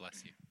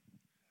bless you.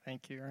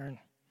 Thank you, Aaron.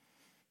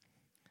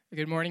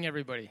 Good morning,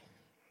 everybody.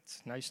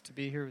 It's nice to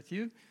be here with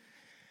you.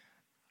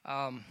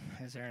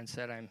 As Aaron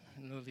said, I'm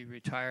newly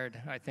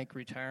retired. I think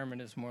retirement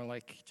is more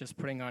like just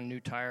putting on new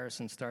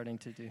tires and starting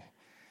to do,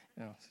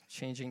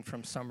 changing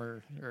from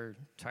summer or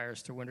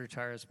tires to winter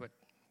tires, but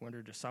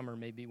winter to summer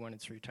maybe when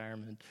it's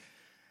retirement.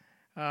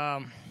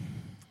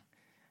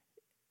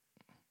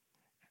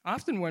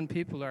 Often when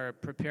people are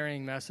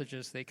preparing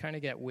messages, they kind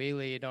of get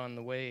waylaid on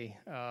the way,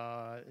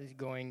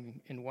 going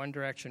in one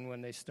direction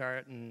when they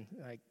start, and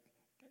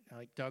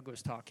like Doug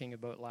was talking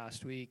about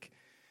last week,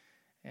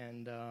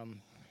 and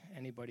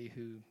anybody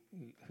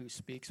who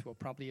speaks will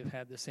probably have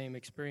had the same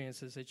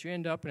experiences, that you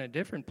end up in a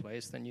different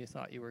place than you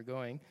thought you were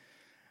going.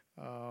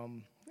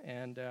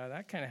 And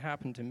that kind of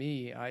happened to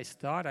me. I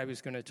thought I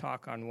was going to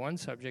talk on one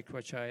subject,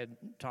 which I had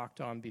talked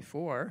on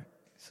before,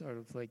 sort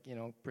of like,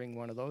 bring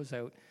one of those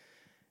out.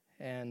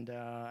 And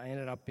I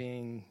ended up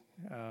being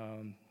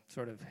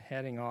sort of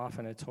heading off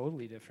in a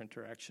totally different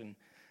direction.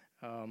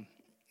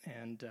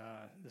 And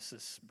this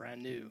is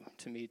brand new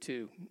to me,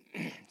 too.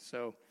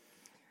 So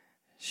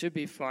should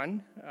be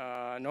fun.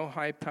 No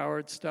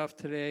high-powered stuff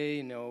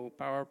today, no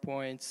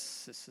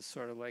PowerPoints. This is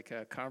sort of like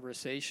a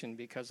conversation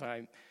because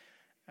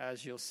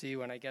as you'll see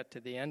when I get to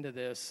the end of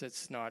this,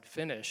 it's not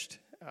finished.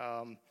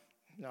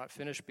 Not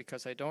finished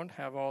because I don't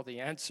have all the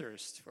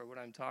answers for what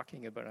I'm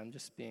talking about. I'm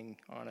just being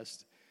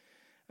honest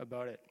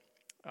about it.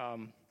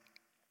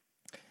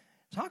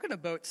 Talking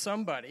about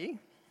somebody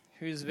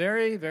who's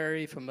very,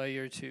 very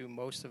familiar to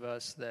most of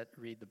us that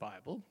read the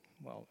Bible.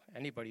 Well,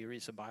 anybody who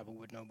reads the Bible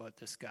would know about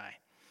this guy.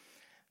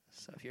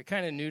 So if you're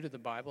kind of new to the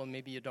Bible,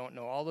 maybe you don't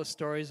know all the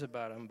stories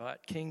about him,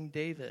 but King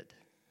David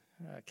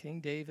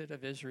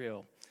of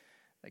Israel,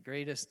 the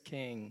greatest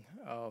king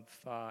of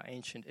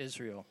ancient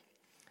Israel.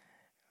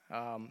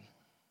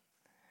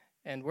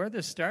 And where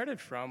this started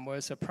from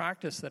was a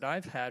practice that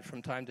I've had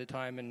from time to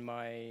time in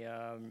my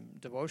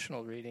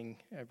devotional reading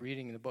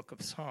the book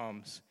of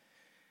Psalms.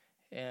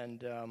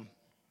 And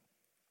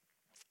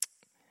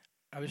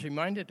I was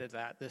reminded of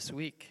that this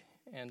week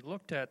and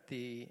looked at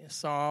the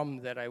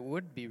psalm that I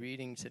would be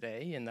reading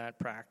today in that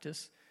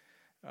practice,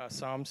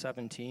 Psalm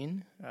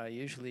 17.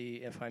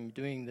 Usually if I'm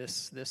doing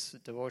this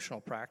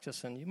devotional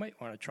practice, and you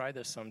might want to try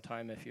this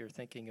sometime if you're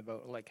thinking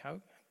about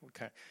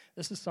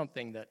this is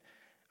something that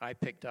I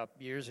picked up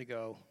years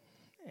ago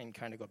and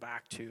kind of go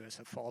back to as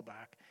a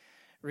fallback,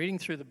 reading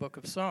through the book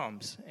of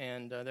Psalms.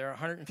 And there are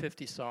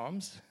 150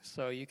 Psalms,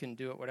 so you can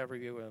do it whatever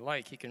you would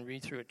like. You can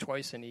read through it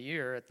twice in a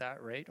year at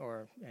that rate,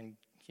 and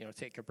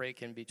take a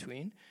break in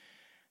between.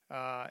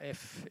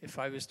 If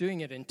I was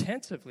doing it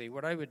intensively,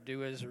 what I would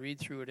do is read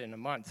through it in a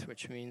month,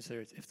 which means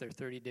if there are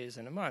 30 days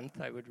in a month,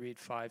 I would read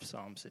 5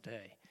 Psalms a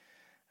day.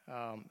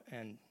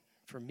 And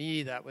for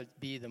me, that would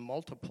be the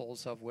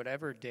multiples of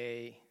whatever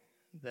day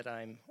that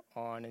I'm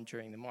on and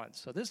during the month.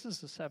 So this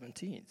is the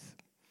 17th.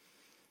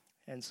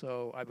 And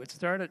so I would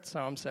start at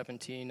Psalm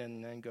 17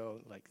 and then go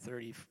like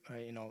 30,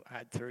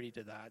 add 30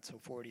 to that, so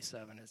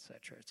 47, et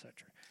cetera, et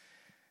cetera.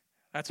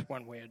 That's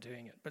one way of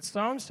doing it. But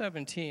Psalm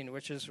 17,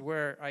 which is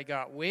where I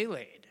got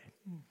waylaid,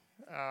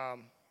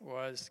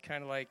 was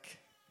kind of like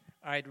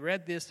I'd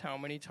read this how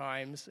many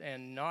times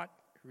and not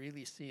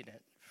really seen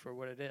it for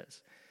what it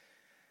is.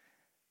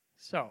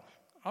 So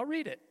I'll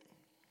read it.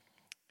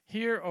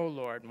 Hear, O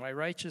Lord, my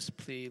righteous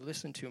plea,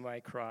 listen to my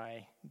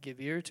cry.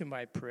 Give ear to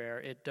my prayer,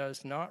 it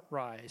does not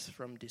rise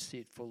from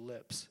deceitful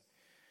lips.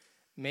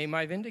 May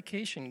my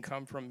vindication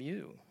come from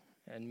you,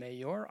 and may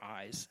your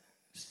eyes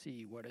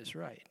see what is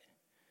right.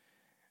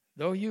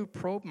 Though you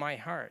probe my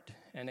heart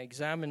and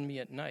examine me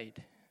at night,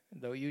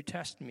 though you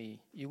test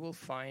me, you will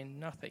find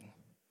nothing.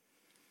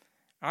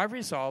 I've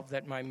resolved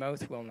that my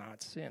mouth will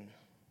not sin.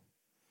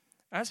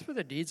 As for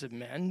the deeds of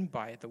men,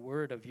 by the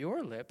word of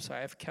your lips I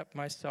have kept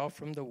myself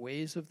from the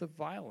ways of the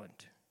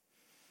violent.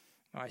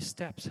 My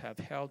steps have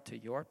held to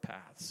your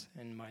paths,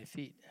 and my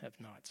feet have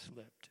not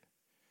slipped.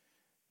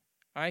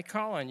 I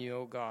call on you,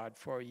 O God,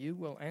 for you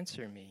will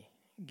answer me.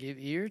 Give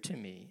ear to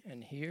me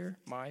and hear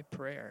my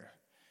prayer.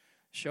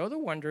 Show the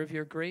wonder of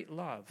your great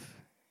love.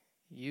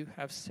 You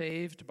have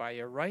saved by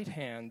your right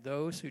hand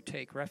those who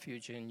take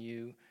refuge in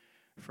you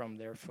from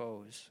their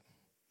foes.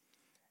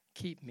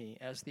 Keep me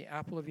as the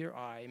apple of your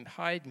eye, and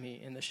hide me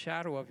in the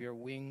shadow of your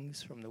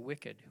wings from the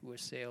wicked who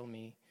assail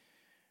me,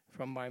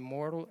 from my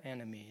mortal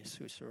enemies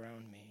who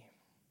surround me.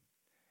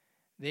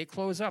 They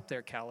close up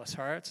their callous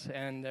hearts,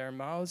 and their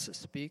mouths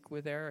speak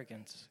with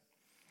arrogance.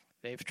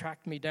 They've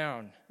tracked me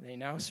down. They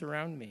now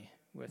surround me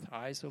with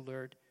eyes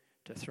alert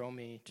to throw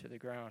me to the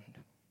ground.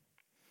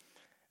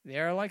 They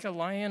are like a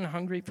lion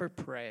hungry for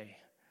prey,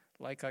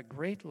 like a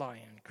great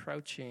lion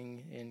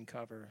crouching in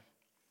cover.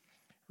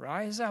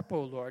 Rise up,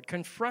 O Lord,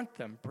 confront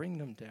them, bring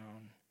them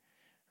down.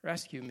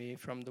 Rescue me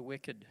from the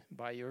wicked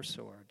by your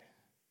sword.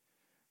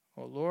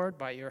 O Lord,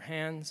 by your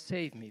hand,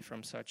 save me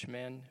from such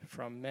men,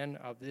 from men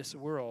of this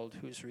world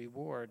whose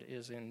reward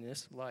is in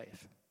this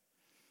life.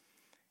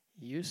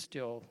 You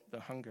still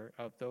the hunger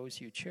of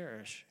those you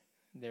cherish.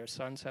 Their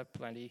sons have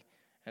plenty,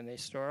 and they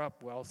store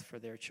up wealth for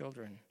their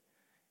children.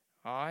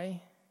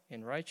 I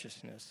in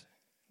righteousness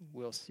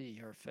will see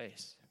your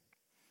face.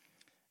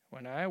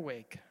 When I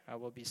awake, I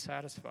will be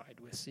satisfied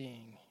with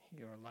seeing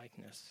your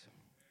likeness.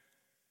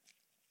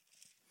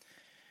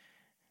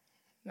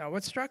 Now,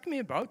 what struck me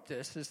about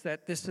this is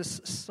that this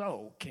is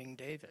so King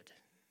David.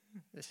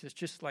 This is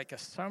just like a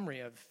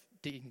summary of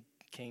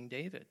King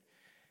David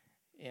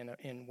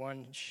in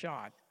one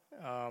shot.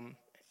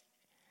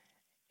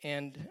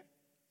 And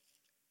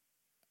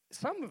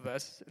some of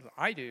us,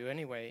 I do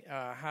anyway,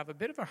 have a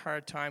bit of a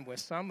hard time with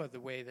some of the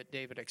way that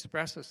David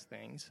expresses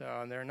things.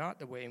 They're not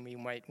the way we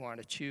might want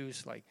to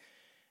choose, like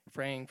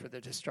praying for the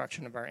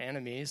destruction of our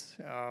enemies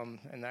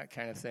and that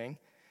kind of thing.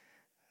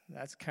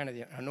 That's kind of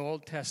an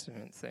Old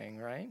Testament thing,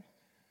 right?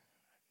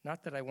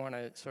 Not that I want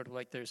to sort of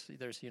like there's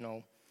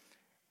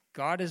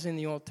God is in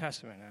the Old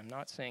Testament. I'm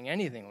not saying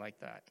anything like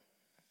that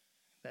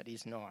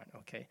he's not,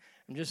 okay?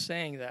 I'm just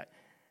saying that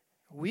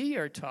we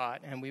are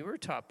taught, and we were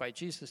taught by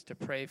Jesus to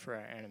pray for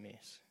our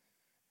enemies.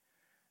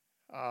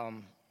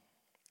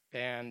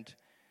 And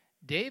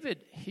David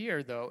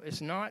here, though,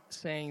 is not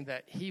saying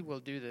that he will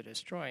do the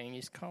destroying.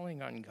 He's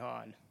calling on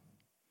God.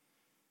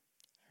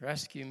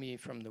 Rescue me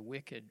from the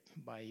wicked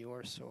by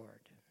your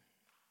sword.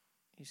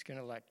 He's going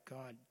to let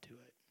God do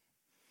it.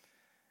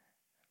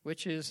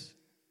 Which is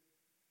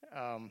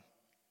a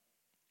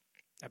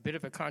bit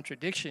of a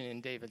contradiction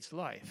in David's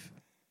life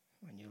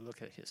when you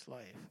look at his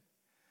life.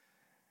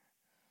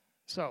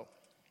 So,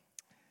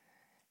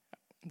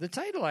 the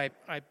title I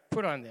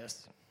put on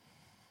this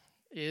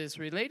is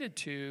related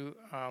to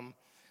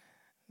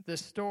the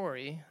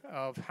story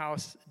of how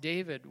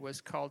David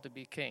was called to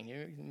be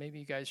king. Maybe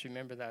you guys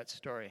remember that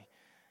story.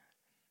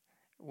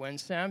 When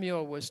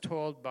Samuel was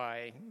told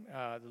by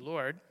the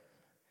Lord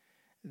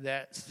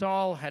that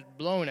Saul had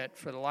blown it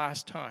for the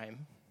last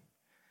time,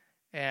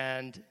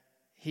 and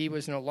he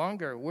was no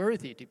longer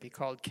worthy to be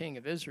called king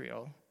of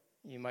Israel,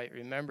 you might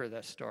remember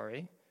that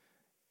story.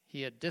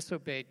 He had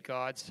disobeyed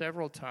God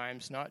several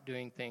times, not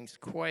doing things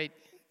quite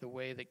the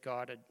way that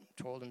God had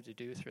told him to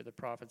do through the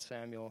prophet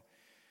Samuel.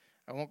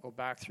 I won't go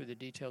back through the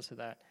details of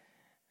that.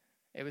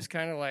 It was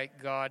kind of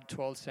like God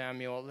told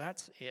Samuel,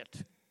 that's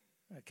it.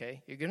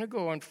 Okay, you're going to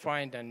go and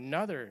find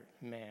another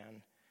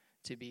man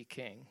to be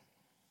king.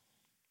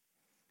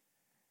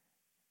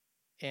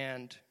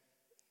 And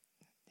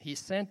he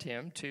sent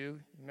him to,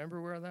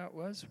 remember where that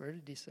was? Where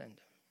did he send him?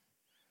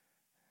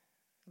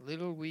 A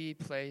little wee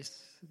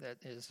place that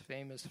is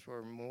famous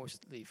for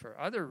mostly for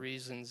other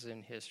reasons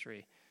in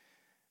history,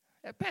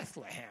 at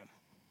Bethlehem.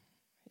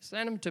 He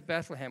sent him to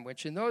Bethlehem,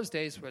 which in those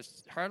days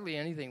was hardly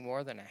anything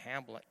more than a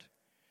hamlet.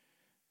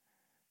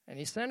 And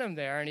he sent him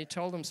there, and he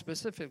told him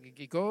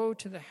specifically, go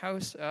to the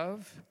house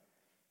of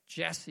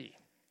Jesse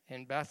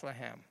in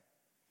Bethlehem,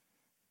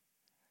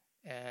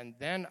 and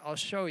then I'll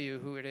show you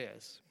who it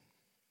is.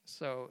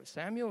 So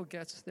Samuel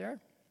gets there,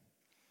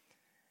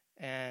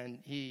 and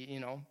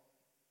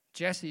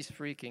Jesse's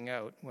freaking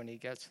out when he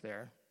gets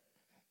there.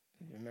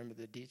 You remember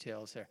the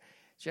details there.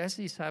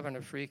 Jesse's having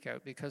a freak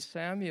out because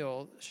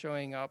Samuel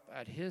showing up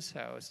at his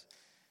house,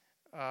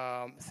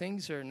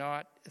 things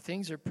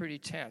are pretty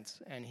tense,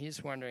 and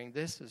he's wondering,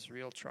 this is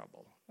real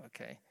trouble,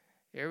 okay?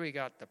 Here we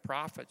got the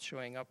prophet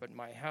showing up at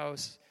my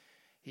house.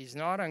 He's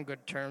not on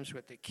good terms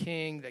with the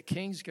king. The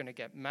king's going to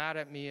get mad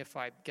at me if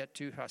I get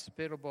too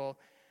hospitable.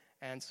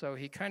 And so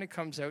he kind of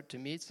comes out to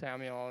meet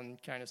Samuel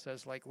and kind of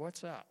says, like,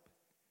 what's up?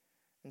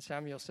 And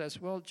Samuel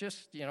says, well,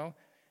 just,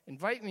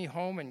 invite me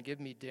home and give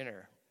me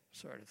dinner,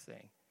 sort of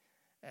thing.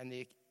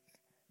 And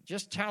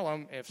just tell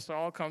him, if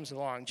Saul comes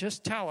along,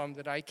 just tell him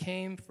that I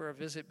came for a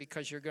visit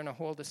because you're going to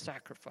hold a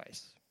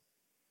sacrifice.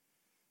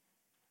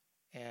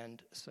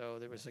 And so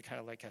there was a kind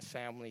of like a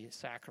family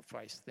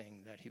sacrifice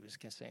thing that he was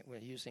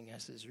using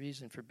as his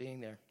reason for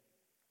being there.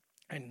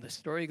 And the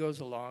story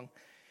goes along.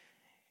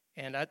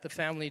 And at the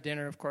family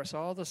dinner, of course,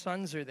 all the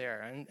sons are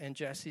there. And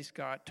Jesse's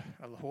got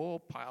a whole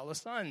pile of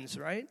sons,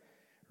 right?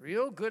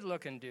 Real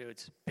good-looking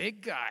dudes,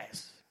 big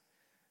guys,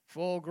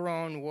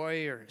 full-grown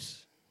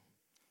warriors.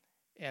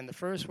 And the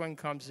first one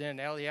comes in,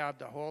 Eliab,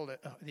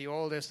 the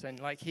oldest, and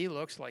like he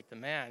looks like the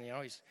man.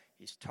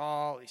 He's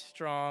tall, he's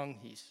strong,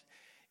 he's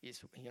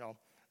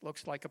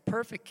looks like a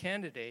perfect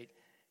candidate.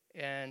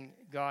 And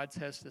God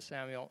says to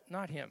Samuel,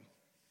 not him.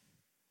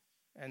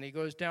 And he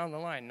goes down the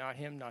line, not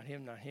him, not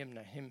him, not him,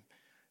 not him.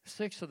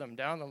 6 of them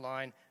down the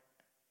line,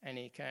 and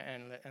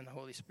the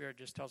Holy Spirit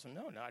just tells him,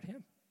 no, not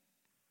him.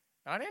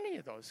 Not any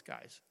of those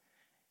guys.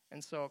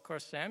 And so, of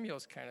course,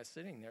 Samuel's kind of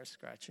sitting there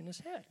scratching his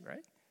head,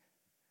 right?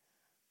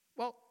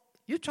 Well,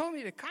 you told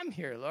me to come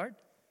here, Lord.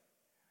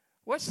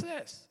 What's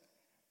this?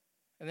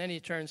 And then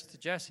he turns to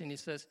Jesse and he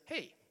says,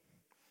 hey,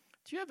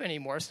 do you have any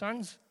more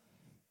sons?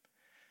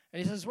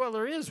 And he says, well,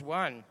 there is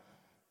one,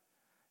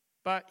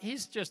 but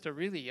he's just a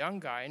really young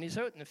guy, and he's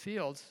out in the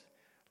fields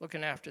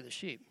looking after the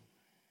sheep.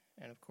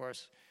 And, of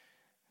course,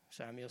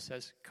 Samuel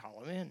says,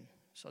 call him in.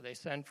 So they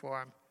send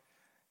for him.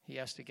 He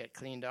has to get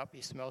cleaned up.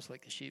 He smells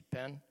like a sheep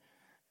pen.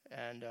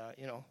 And,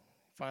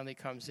 finally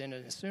comes in.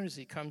 And as soon as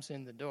he comes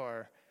in the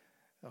door,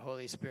 the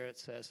Holy Spirit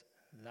says,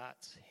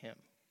 that's him.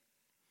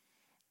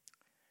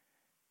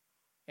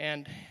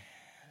 And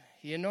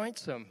he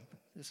anoints him.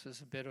 This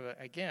is a bit of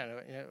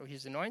he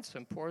anoints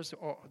him, pours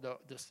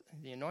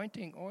the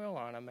anointing oil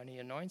on him, and he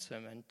anoints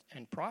him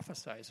and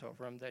prophesies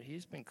over him that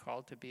he's been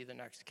called to be the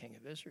next king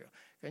of Israel.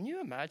 Can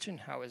you imagine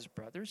how his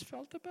brothers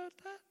felt about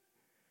that?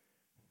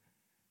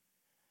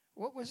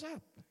 What was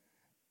up?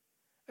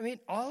 I mean,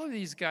 all of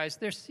these guys,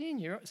 they're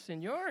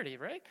seniority,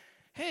 right?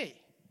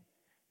 Hey,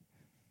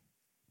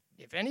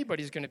 if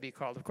anybody's going to be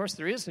called, of course,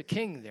 there is a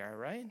king there,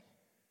 right?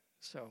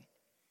 So,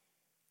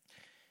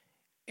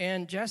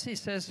 and Jesse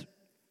says,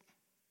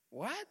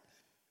 what?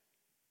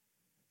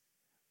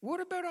 What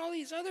about all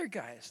these other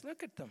guys?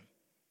 Look at them.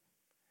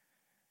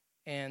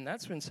 And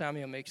that's when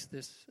Samuel makes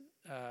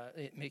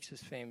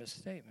his famous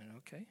statement,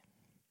 okay?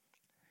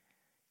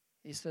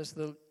 He says,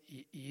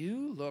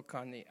 you look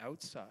on the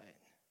outside.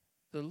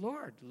 The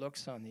Lord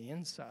looks on the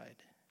inside.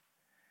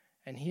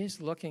 And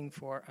he's looking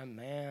for a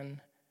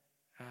man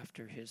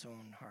after his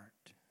own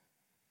heart.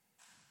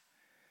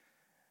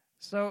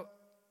 So,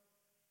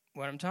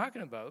 what I'm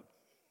talking about,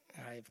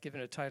 I've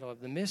given a title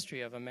of The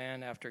Mystery of a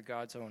Man After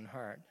God's Own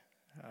Heart,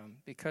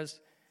 because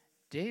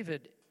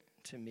David,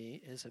 to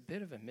me, is a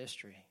bit of a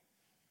mystery,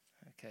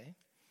 okay?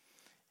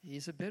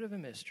 He's a bit of a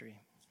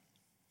mystery.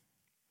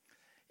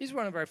 He's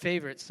one of our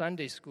favorite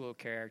Sunday school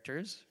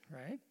characters,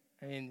 right?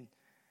 I mean,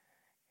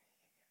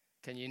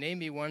 can you name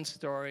me one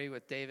story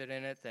with David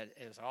in it that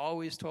is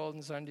always told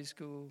in Sunday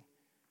school?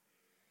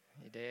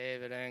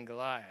 David and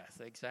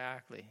Goliath,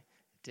 exactly.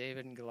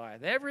 David and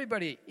Goliath.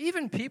 Everybody,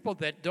 even people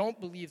that don't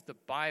believe the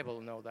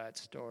Bible know that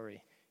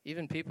story.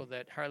 Even people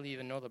that hardly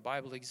even know the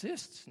Bible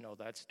exists know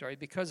that story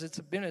because it's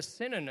been a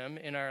synonym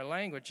in our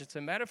language. It's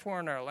a metaphor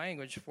in our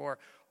language for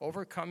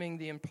overcoming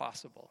the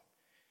impossible.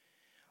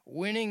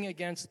 Winning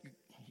against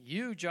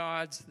huge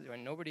odds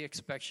when nobody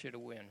expects you to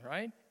win,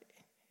 right?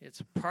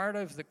 It's part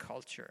of the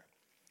culture.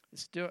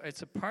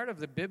 It's a part of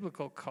the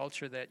biblical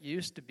culture that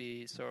used to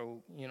be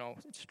so,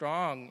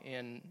 strong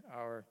in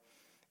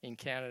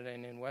Canada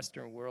and in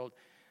Western world.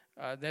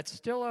 That's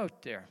still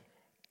out there.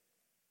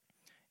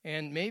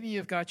 And maybe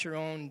you've got your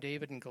own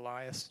David and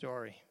Goliath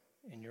story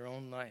in your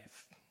own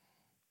life.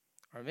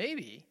 Or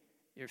maybe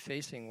you're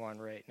facing one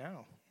right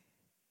now.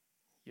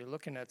 You're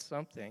looking at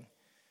something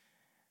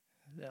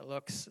that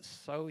looks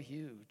so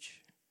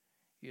huge.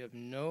 You have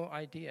no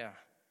idea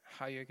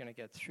how you're going to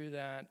get through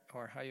that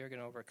or how you're going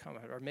to overcome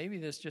it. Or maybe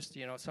there's just,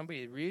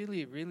 somebody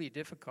really, really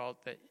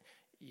difficult that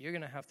you're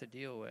going to have to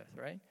deal with,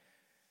 right?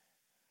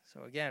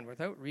 So again,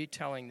 without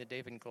retelling the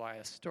David and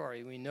Goliath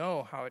story, we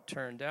know how it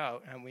turned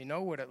out, and we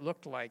know what it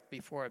looked like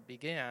before it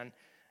began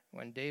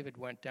when David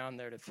went down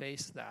there to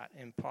face that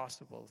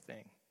impossible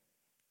thing.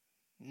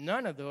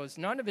 None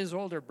of his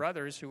older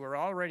brothers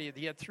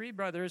he had 3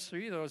 brothers,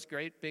 3 of those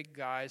great big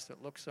guys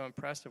that looked so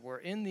impressive, were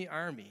in the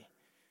army.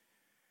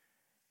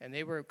 And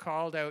they were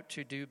called out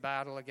to do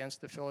battle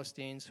against the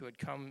Philistines who had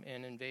come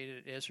and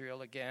invaded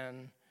Israel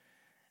again.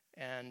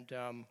 And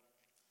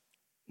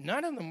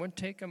none of them would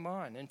take him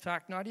on. In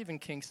fact, not even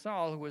King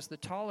Saul, who was the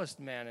tallest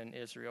man in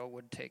Israel,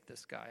 would take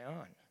this guy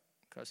on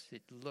because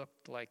it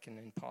looked like an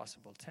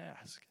impossible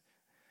task.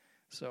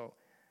 So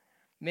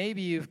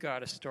maybe you've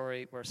got a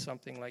story where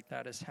something like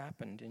that has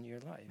happened in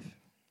your life.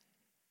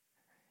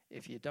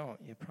 If you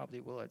don't, you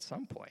probably will at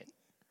some point,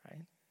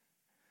 right?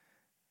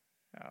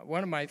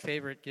 One of my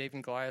favorite David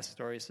and Goliath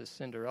stories is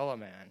Cinderella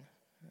Man.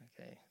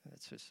 Okay,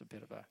 that's just a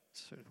bit of a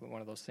sort of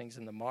one of those things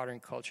in the modern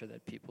culture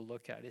that people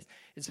look at.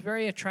 It's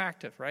very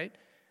attractive, right?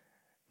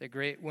 The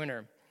great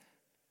winner.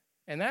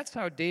 And that's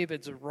how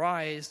David's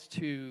rise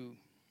to,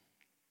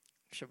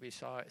 should we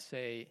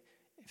say,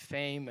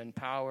 fame and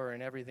power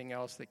and everything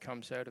else that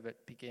comes out of it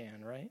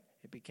began, right?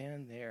 It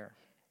began there.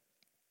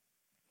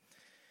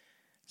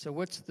 So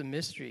what's the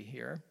mystery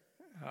here?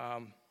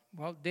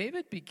 Well,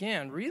 David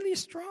began really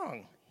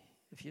strong.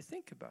 If you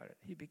think about it,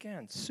 he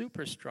began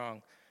super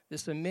strong.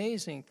 This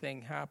amazing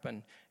thing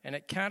happened, and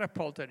it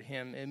catapulted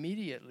him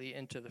immediately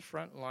into the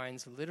front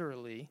lines,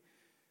 literally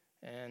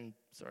and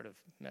sort of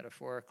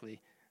metaphorically,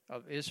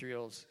 of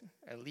Israel's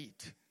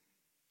elite.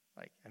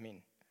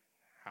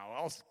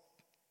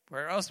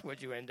 Where else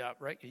would you end up,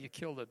 right? You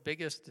kill the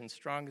biggest and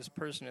strongest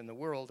person in the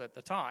world at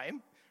the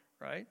time,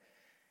 right?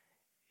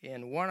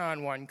 In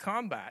one-on-one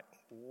combat.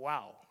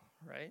 Wow,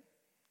 right?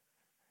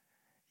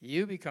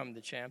 You become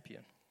the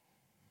champion.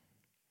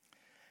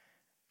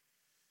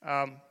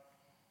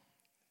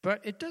 But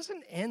it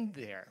doesn't end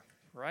there,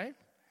 right?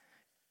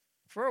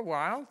 For a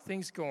while,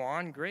 things go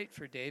on great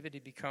for David. He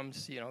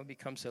becomes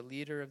a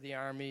leader of the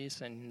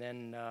armies, and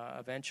then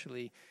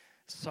eventually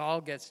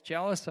Saul gets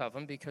jealous of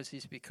him because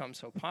he's become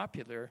so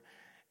popular,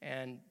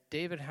 and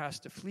David has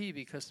to flee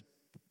because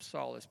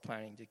Saul is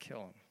planning to kill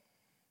him.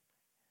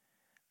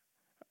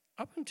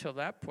 Up until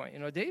that point,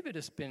 David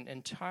has been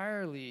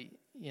entirely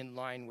in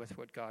line with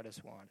what God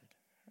has wanted,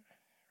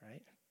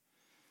 right?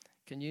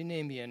 Can you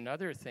name me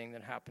another thing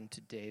that happened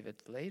to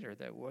David later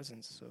that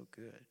wasn't so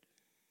good?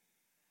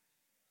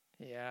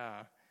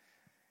 Yeah.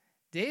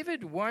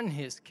 David won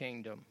his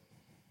kingdom.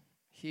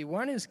 He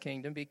won his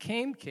kingdom,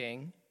 became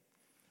king,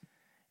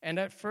 And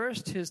at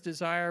first, his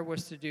desire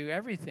was to do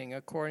everything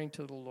according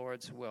to the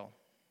Lord's will.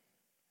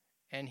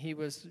 And he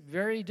was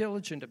very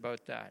diligent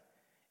about that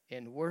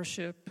in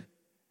worship.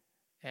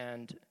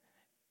 And,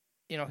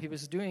 he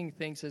was doing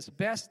things as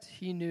best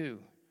he knew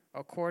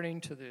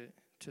according to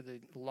the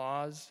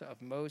laws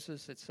of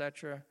Moses,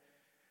 etc.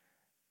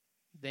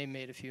 They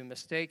made a few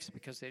mistakes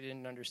because they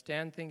didn't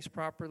understand things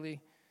properly.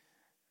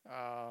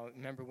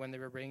 Remember when they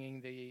were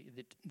bringing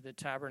the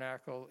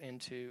tabernacle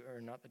into,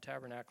 or not the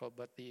tabernacle,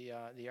 but the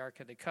Ark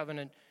of the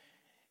Covenant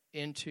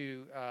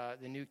into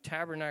the new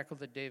tabernacle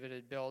that David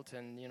had built,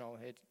 and it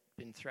had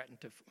been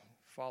threatened to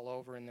fall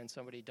over, and then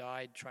somebody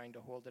died trying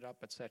to hold it up,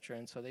 etc.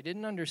 And so they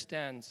didn't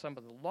understand some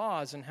of the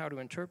laws and how to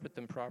interpret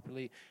them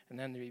properly, and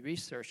then they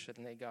researched it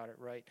and they got it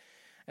right.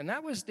 And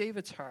that was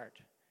David's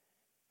heart,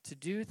 to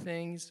do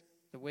things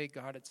the way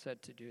God had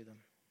said to do them.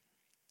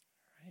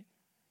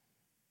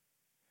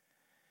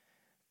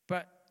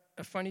 But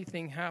a funny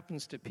thing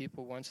happens to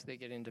people once they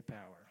get into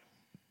power,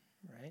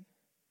 right?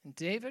 And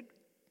David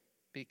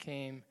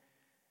became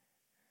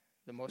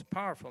the most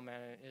powerful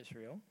man in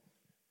Israel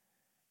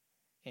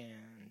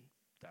and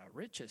the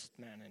richest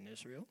man in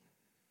Israel,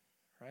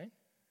 right?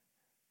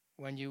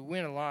 When you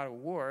win a lot of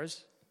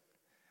wars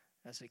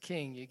as a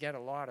king, you get a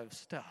lot of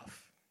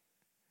stuff.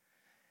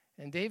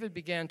 And David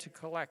began to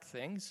collect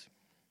things,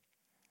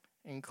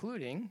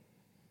 including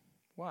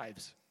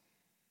wives.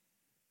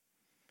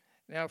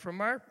 Now,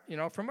 from our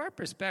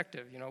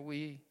perspective,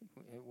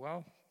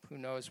 who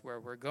knows where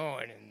we're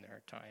going in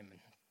our time?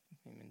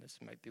 And this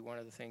might be one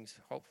of the things,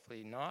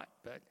 hopefully not,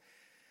 but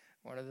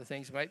one of the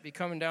things might be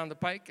coming down the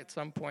pike at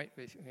some point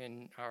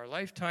in our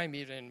lifetime,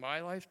 even in my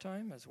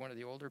lifetime, as one of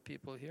the older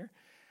people here.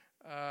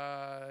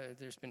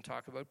 There's been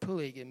talk about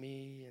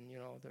polygamy, and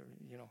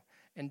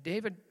and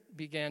David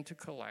began to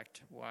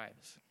collect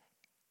wives.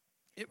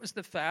 It was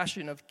the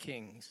fashion of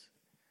kings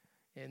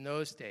in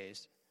those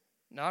days,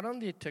 not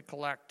only to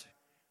collect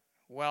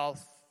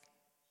wealth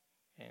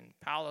and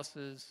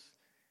palaces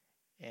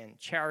and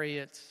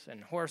chariots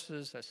and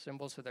horses as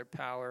symbols of their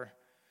power,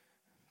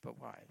 but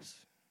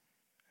wives,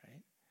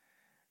 right?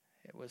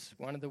 It was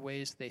one of the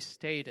ways they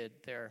stated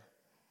their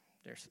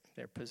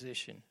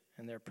position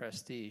and their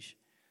prestige.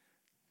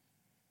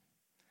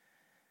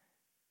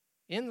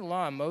 In the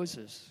law of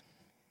Moses,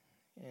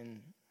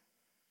 in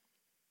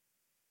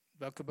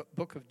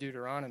book of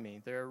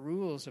Deuteronomy, there are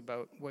rules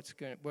about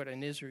what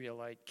an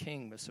Israelite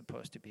king was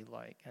supposed to be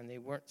like, and they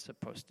weren't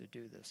supposed to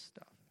do this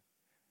stuff.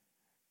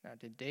 Now,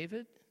 did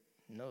David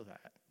know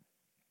that?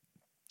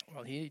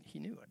 Well, he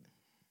knew it.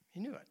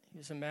 He knew it. He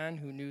was a man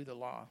who knew the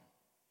law,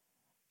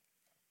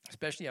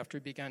 especially after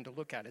he began to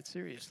look at it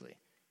seriously,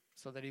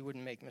 so that he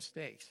wouldn't make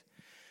mistakes.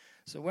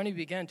 So when he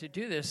began to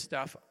do this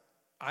stuff,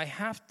 I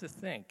have to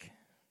think,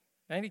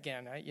 and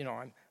again,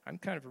 I'm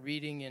kind of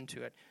reading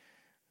into it,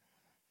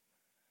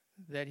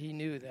 that he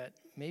knew that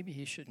maybe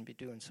he shouldn't be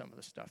doing some of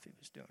the stuff he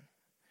was doing.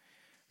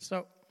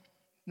 So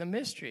the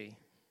mystery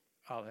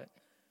of it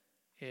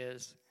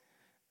is,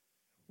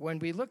 when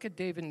we look at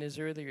David in his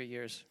earlier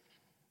years,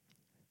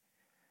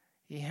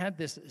 he had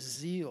this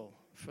zeal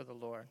for the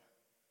Lord.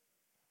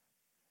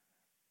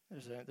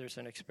 There's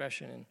an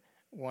expression in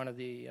one of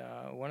the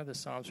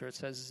Psalms where it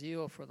says,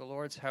 "Zeal for the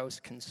Lord's house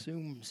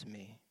consumes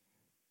me."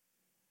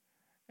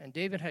 And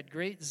David had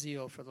great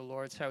zeal for the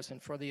Lord's house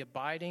and for the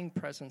abiding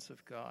presence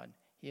of God.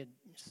 He had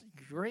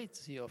great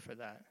zeal for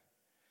that.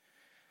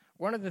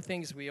 One of the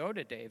things we owe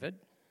to David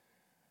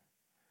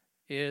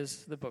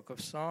is the book of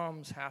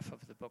Psalms. Half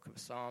of the book of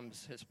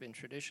Psalms has been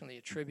traditionally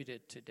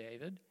attributed to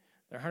David.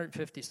 There are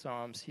 150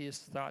 Psalms. He is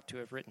thought to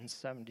have written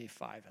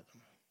 75 of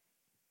them.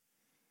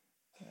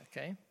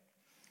 Okay?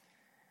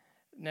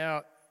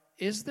 Now,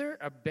 is there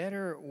a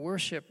better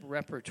worship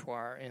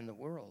repertoire in the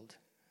world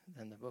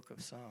than the book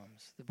of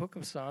Psalms? The book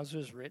of Psalms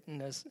was written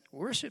as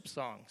worship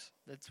songs.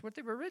 That's what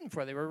they were written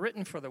for. They were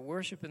written for the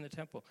worship in the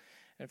temple.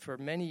 And for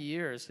many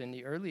years in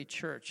the early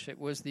church, it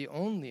was the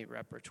only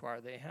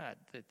repertoire they had.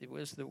 That it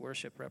was the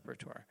worship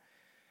repertoire.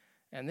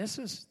 And this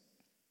is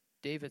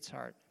David's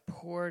heart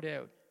poured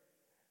out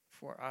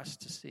for us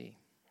to see.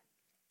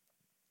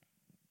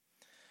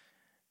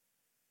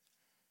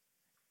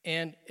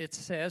 And it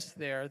says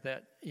there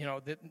that,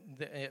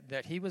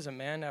 that he was a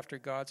man after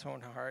God's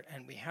own heart,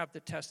 and we have the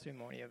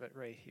testimony of it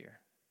right here.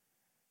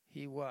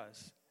 He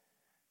was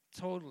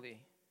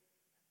totally,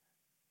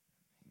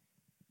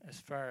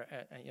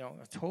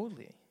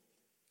 totally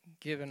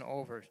given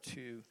over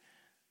to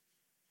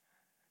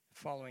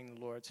following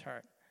the Lord's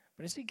heart.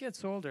 But as he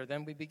gets older,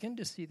 then we begin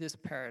to see this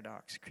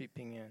paradox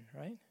creeping in,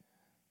 right?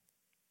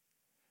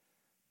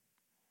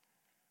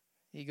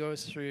 He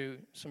goes through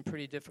some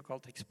pretty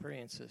difficult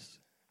experiences.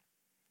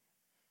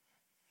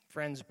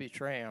 Friends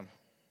betray him.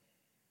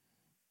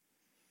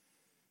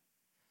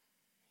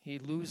 He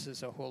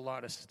loses a whole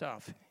lot of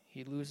stuff.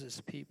 He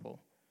loses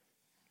people.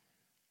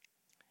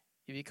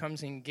 He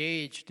becomes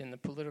engaged in the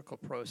political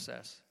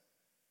process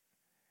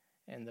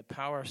and the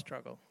power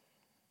struggle.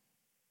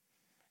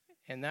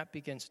 And that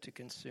begins to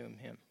consume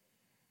him.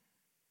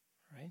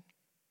 Right?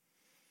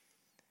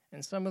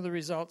 And some of the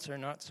results are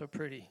not so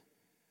pretty.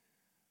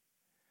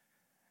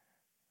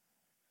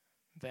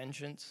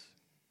 vengeance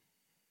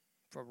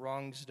for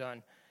wrongs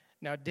done.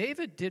 Now,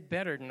 David did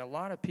better than a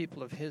lot of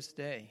people of his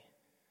day.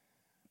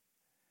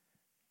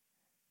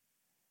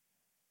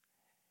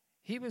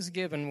 He was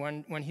given,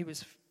 when he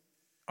was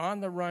on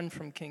the run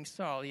from King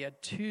Saul, he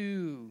had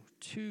two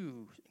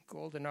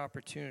golden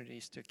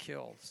opportunities to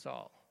kill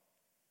Saul.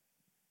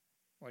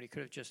 Or he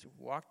could have just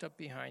walked up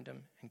behind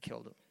him and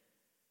killed him.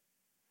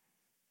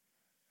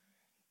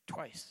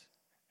 Twice.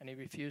 And he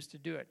refused to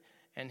do it.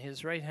 And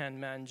his right-hand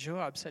man,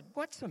 Joab, said,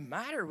 "What's the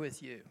matter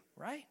with you?"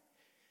 Right?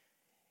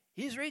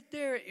 He's right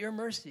there at your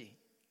mercy.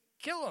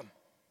 Kill him.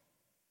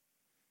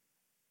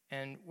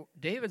 And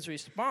David's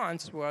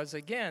response was,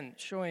 again,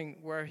 showing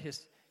where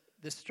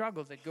the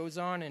struggle that goes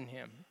on in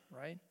him,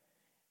 right?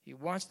 He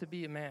wants to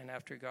be a man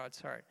after God's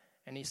heart.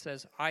 And he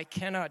says, "I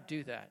cannot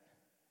do that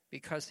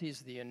because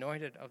he's the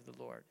anointed of the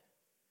Lord."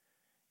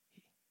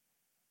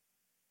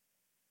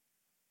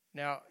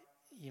 Now,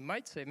 you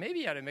might say, maybe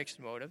he had a mixed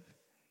motive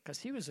because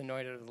he was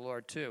anointed of the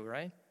Lord too,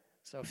 right?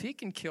 So if he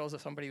can kill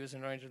somebody who's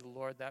anointed of the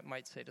Lord, that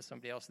might say to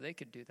somebody else they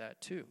could do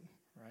that too,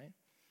 right?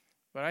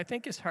 But I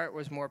think his heart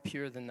was more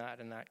pure than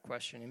that in that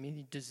question. I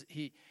mean,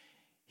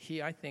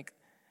 he I think,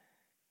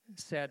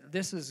 said,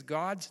 this is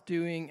God's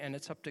doing, and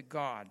it's up to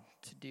God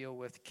to deal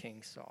with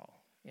King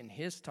Saul in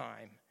his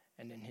time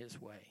and in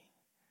his way.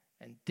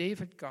 And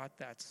David got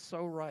that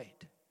so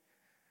right.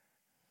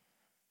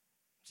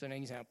 It's an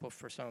example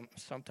for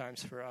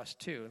sometimes for us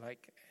too.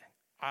 Like,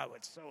 I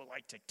would so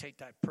like to take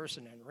that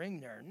person and wring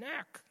their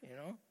neck,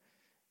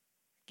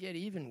 get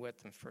even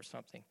with them for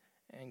something.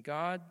 And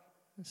God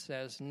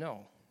says,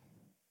 no.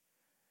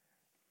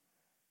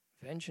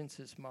 Vengeance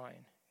is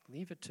mine.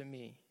 Leave it to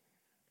me.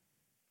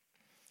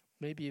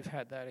 Maybe you've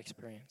had that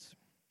experience.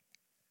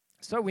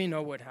 So we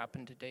know what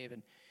happened to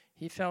David.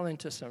 He fell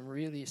into some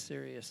really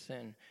serious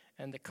sin,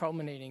 and the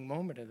culminating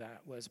moment of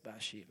that was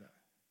Bathsheba.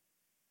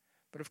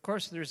 But of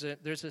course, there's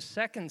a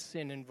second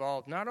sin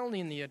involved, not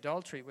only in the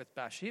adultery with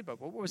Bathsheba,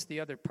 but what was the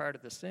other part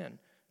of the sin?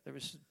 There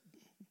was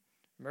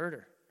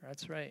murder.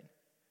 That's right.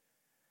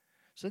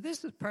 So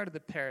this is part of the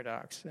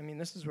paradox. I mean,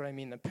 this is what I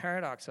mean, the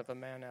paradox of a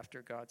man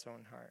after God's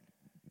own heart.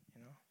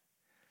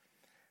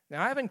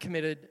 Now, I haven't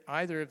committed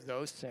either of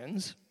those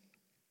sins,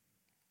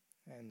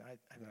 and I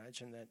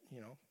imagine that,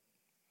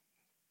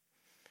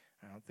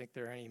 I don't think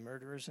there are any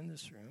murderers in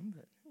this room,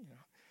 but,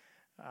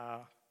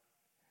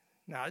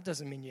 now, it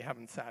doesn't mean you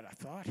haven't thought a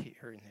thought here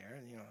and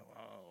there,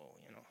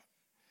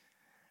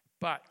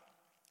 But,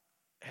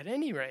 at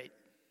any rate,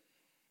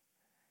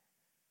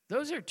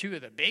 those are two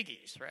of the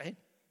biggies, right?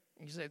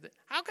 You say,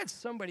 how could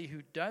somebody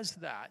who does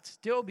that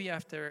still be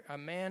after a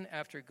man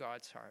after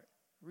God's heart?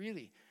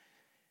 Really?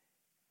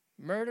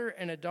 Murder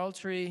and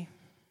adultery,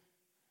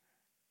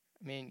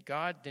 I mean,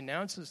 God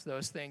denounces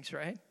those things,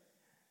 right?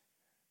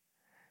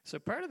 So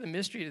part of the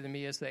mystery to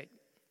me is that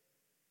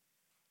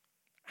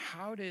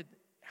how did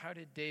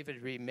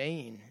David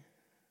remain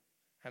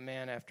a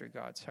man after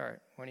God's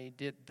heart when he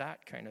did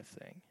that kind of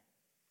thing?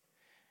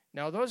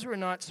 Now, those were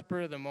not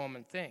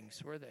spur-of-the-moment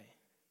things, were they?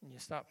 When you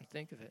stop and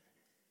think of it.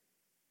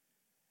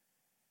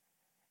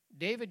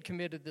 David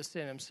committed the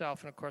sin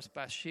himself, and of course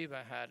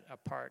Bathsheba had a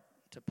part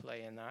to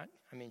play in that.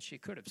 I mean, she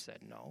could have said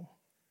no.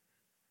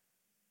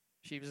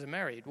 She was a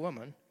married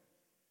woman.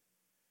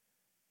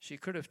 She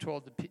could have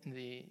told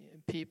the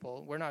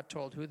people, we're not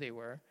told who they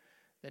were,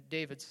 that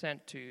David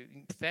sent to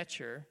fetch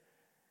her.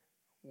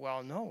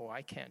 Well, no,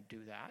 I can't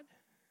do that.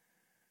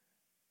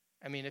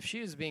 I mean, if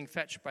she was being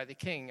fetched by the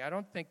king, I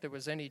don't think there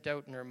was any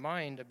doubt in her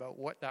mind about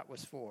what that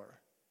was for.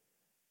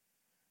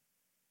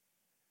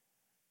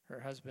 Her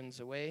husband's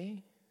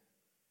away,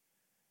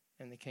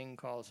 and the king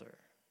calls her.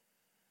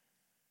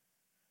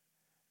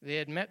 They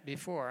had met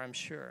before, I'm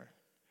sure.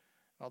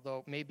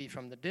 Although maybe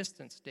from the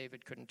distance,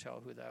 David couldn't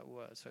tell who that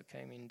was.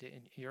 Okay, I mean,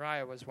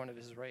 Uriah was one of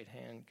his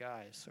right-hand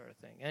guys, sort of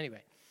thing.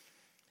 Anyway,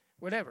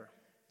 whatever.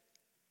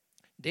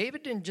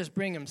 David didn't just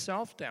bring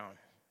himself down.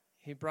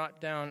 He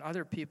brought down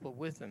other people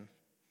with him.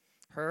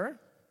 Her,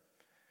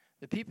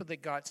 the people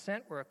that got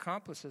sent were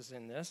accomplices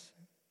in this.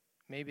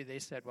 Maybe they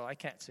said, well, I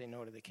can't say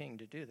no to the king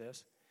to do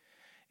this.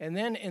 And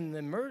then in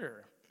the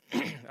murder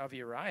of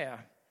Uriah,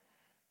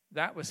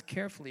 that was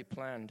carefully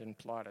planned and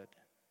plotted.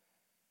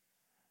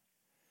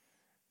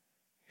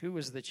 Who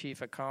was the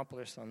chief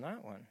accomplice on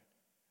that one?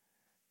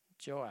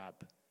 Joab,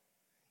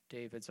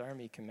 David's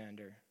army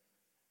commander,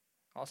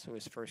 also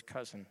his first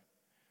cousin,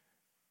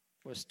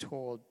 was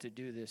told to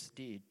do this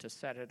deed, to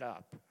set it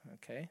up,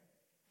 okay?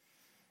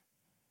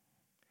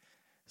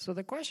 So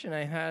the question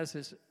I have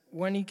is,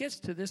 when he gets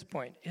to this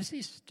point, is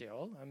he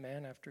still a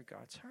man after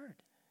God's heart?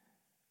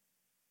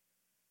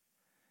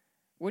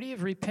 Would he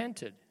have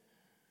repented?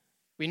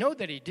 We know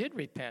that he did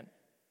repent,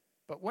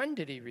 but when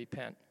did he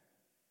repent?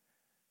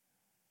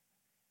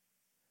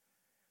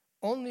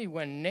 Only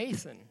when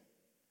Nathan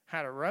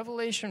had a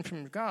revelation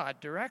from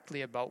God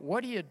directly about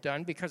what he had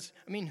done, because,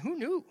 I mean, who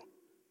knew?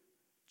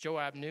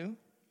 Joab knew,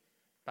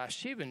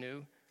 Bathsheba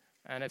knew,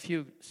 and a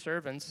few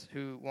servants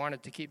who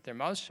wanted to keep their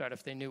mouths shut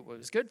if they knew what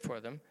was good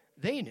for them,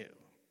 they knew,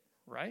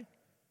 right?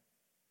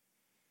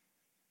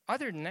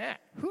 Other than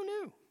that, who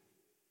knew?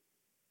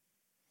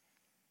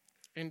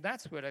 And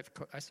that's what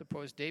I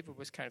suppose David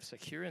was kind of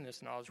secure in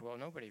this knowledge. Well,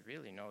 nobody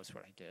really knows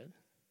what I did.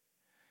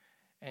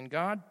 And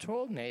God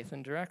told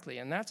Nathan directly,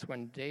 and that's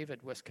when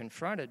David was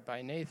confronted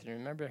by Nathan.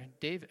 Remember,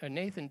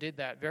 Nathan did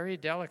that very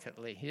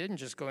delicately. He didn't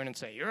just go in and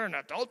say, "You're an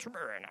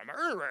adulterer and a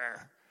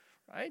murderer,"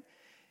 right?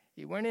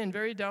 He went in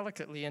very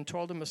delicately and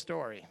told him a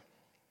story.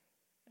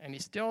 And he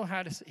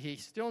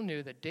still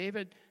knew that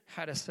David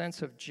had a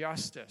sense of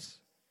justice.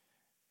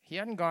 He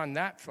hadn't gone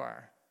that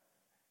far.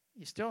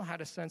 He still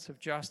had a sense of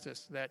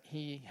justice that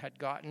he had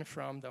gotten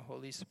from the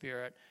Holy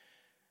Spirit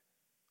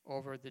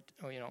over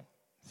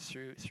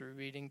through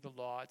reading the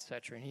law,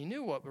 etc. And he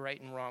knew what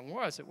right and wrong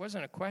was. It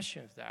wasn't a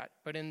question of that.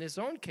 But in his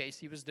own case,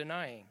 he was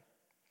denying.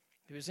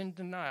 He was in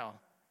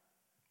denial.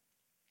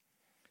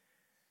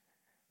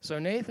 So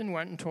Nathan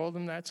went and told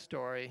him that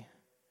story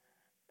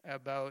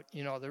about,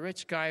 the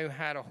rich guy who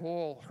had a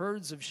whole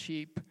herds of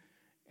sheep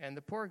and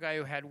the poor guy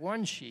who had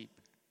one sheep,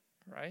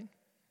 right?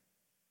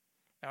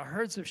 Now,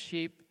 herds of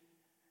sheep,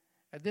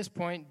 at this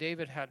point,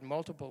 David had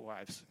multiple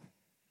wives.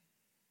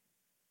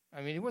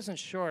 I mean, he wasn't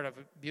short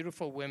of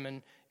beautiful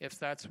women if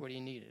that's what he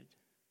needed,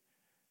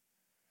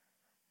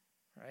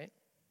 right?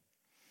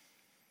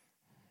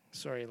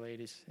 Sorry,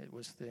 ladies, it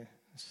was the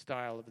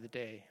style of the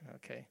day,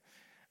 okay?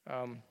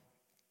 And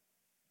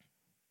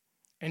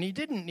he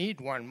didn't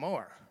need one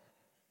more.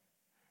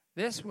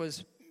 This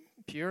was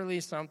purely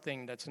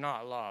something that's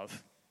not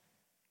love,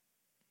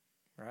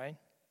 right?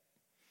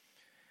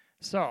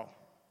 So,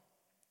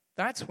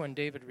 that's when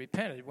David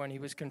repented, when he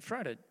was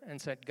confronted and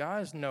said,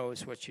 "God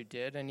knows what you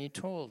did, and he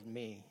told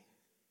me."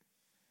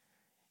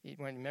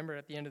 Remember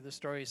at the end of the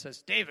story, he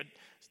says,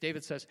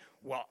 David says,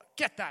 "Well,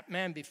 get that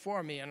man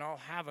before me, and I'll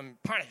have him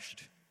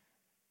punished."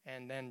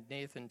 And then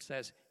Nathan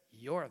says,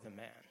 "You're the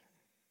man."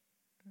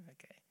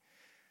 Okay.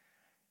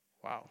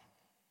 Wow.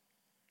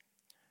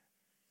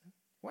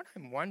 What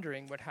I'm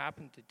wondering what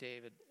happened to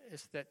David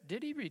is that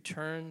did he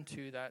return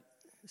to that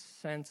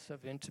sense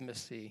of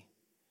intimacy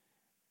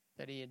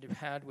that he had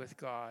had with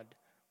God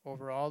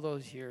over all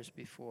those years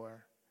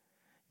before?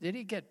 Did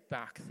he get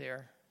back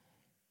there?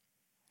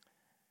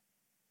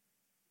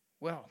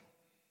 Well,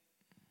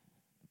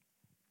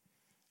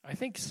 I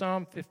think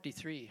Psalm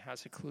 53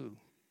 has a clue.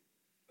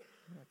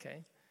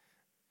 Okay?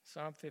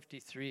 Psalm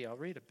 53, I'll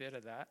read a bit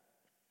of that.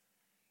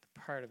 The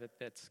part of it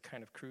that's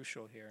kind of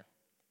crucial here.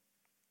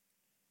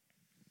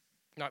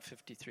 Not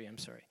 53, I'm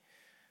sorry.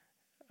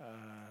 Oh,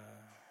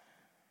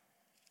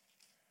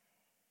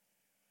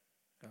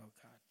 God.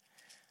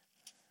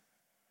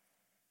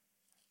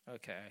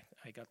 Okay,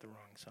 I got the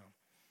wrong psalm.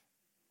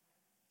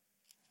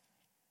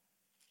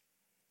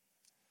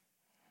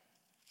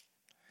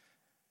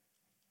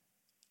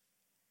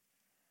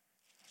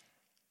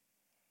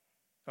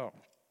 Oh,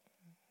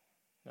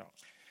 no.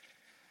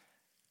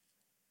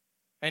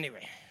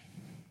 Anyway,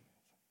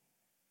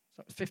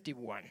 so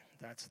 51,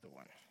 that's the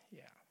one.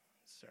 Yeah,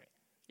 sorry.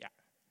 Yeah.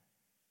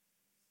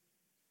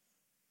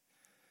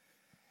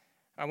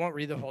 I won't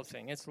read the whole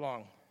thing, it's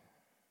long.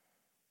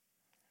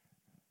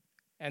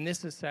 And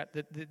this is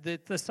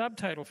the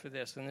subtitle for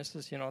this, and this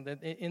is,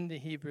 in the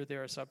Hebrew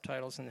there are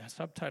subtitles, and the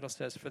subtitle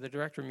says, "For the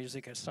director of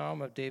music, a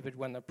psalm of David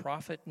when the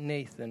prophet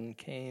Nathan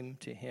came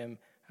to him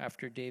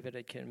after David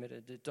had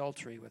committed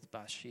adultery with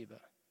Bathsheba."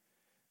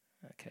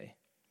 Okay.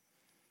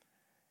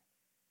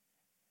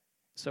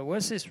 So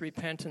was his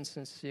repentance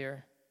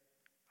sincere?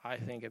 I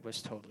think it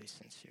was totally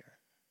sincere.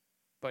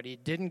 But he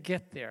didn't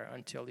get there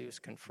until he was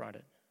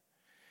confronted.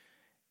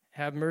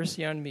 "Have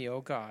mercy on me,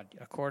 O God,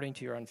 according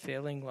to your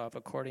unfailing love,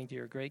 according to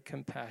your great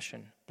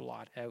compassion,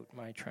 blot out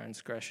my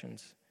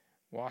transgressions.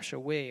 Wash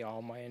away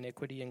all my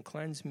iniquity and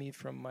cleanse me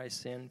from my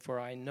sin, for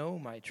I know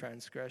my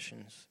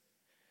transgressions.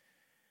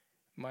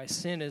 My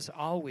sin is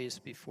always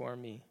before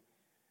me.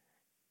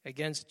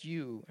 Against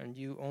you and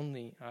you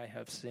only I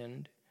have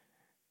sinned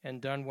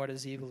and done what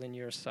is evil in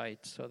your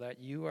sight, so that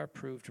you are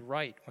proved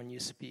right when you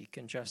speak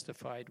and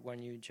justified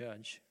when you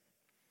judge."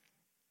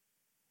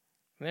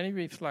 And then he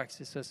reflects,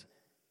 he says,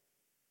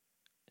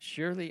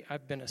 "Surely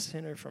I've been a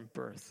sinner from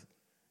birth,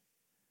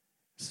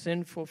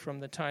 sinful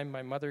from the time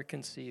my mother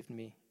conceived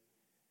me.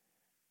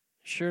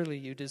 Surely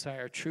you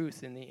desire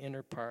truth in the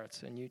inner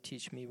parts, and you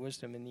teach me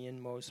wisdom in the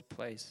inmost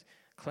place.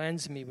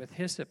 Cleanse me with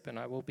hyssop, and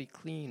I will be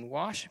clean.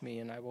 Wash me,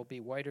 and I will be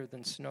whiter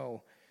than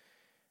snow.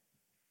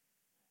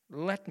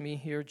 Let me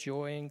hear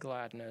joy and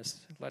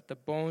gladness. Let the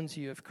bones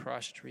you have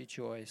crushed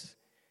rejoice.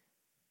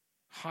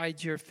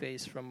 Hide your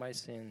face from my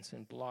sins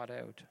and blot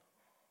out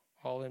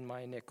all in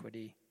my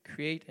iniquity.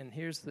 Create," and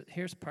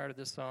here's part of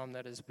the psalm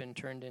that has been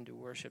turned into a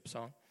worship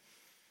song,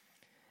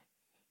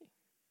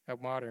 a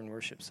modern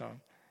worship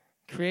song.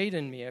 "Create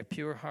in me a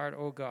pure heart,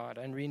 O God,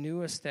 and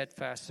renew a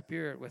steadfast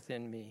spirit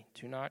within me.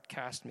 Do not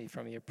cast me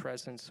from your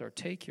presence or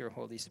take your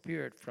Holy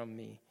Spirit from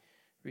me.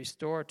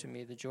 Restore to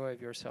me the joy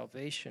of your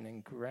salvation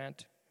and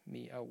grant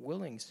me a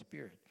willing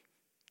spirit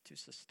to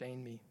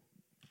sustain me."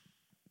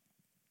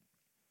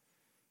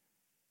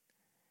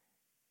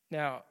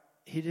 Now,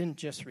 he didn't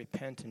just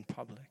repent in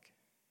public.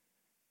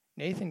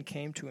 Nathan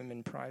came to him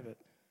in private.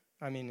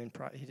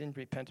 He didn't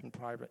repent in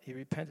private. He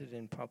repented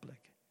in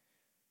public.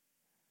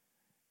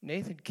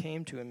 Nathan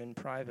came to him in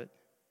private.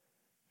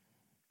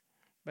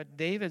 But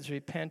David's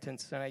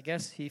repentance, and I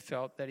guess he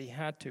felt that he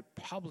had to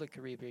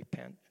publicly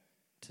repent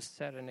to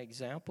set an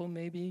example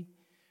maybe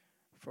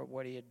for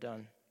what he had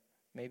done.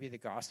 Maybe the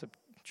gossip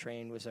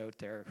train was out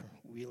there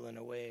wheeling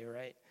away,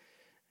 right?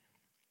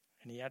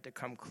 And he had to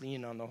come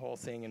clean on the whole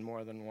thing in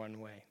more than one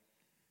way.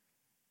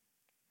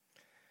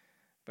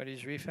 But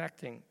he's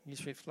reflecting.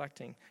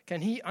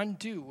 Can he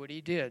undo what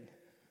he did?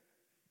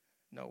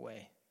 No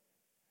way.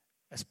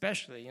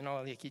 Especially,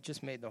 like he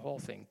just made the whole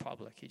thing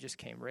public. He just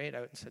came right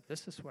out and said,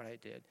 this is what I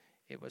did.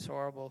 It was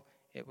horrible.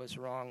 It was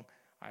wrong.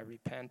 I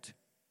repent.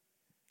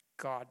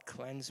 God,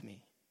 cleanse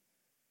me.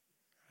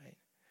 Right?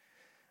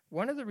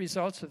 One of the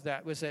results of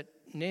that was that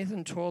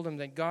Nathan told him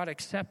that God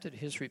accepted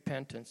his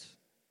repentance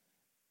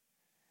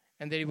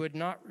and that he would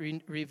not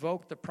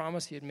revoke the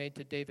promise he had made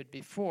to David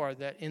before,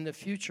 that in the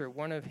future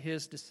one of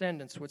his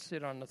descendants would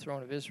sit on the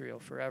throne of Israel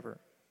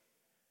forever.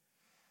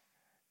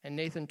 And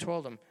Nathan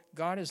told him,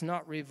 God is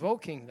not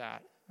revoking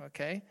that,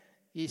 okay?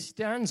 He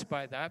stands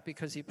by that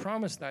because he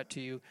promised that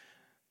to you.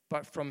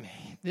 But from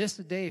this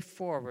day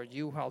forward,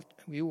 you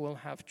will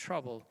have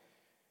trouble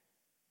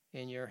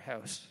in your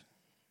house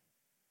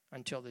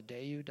until the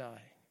day you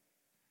die.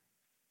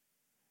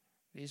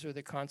 These are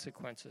the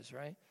consequences,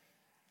 right?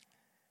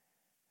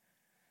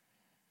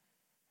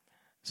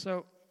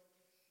 So,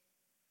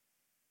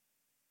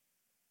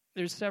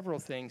 there's several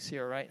things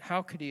here, right?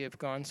 How could he have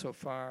gone so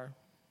far?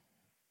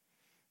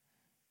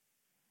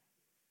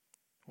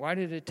 Why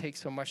did it take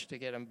so much to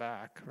get him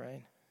back,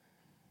 right?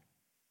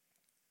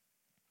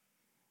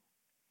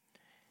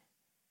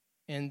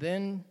 And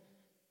then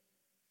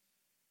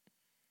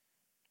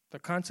the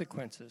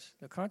consequences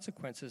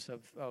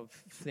of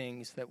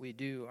things that we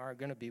do are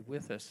going to be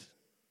with us,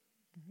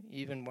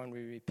 even when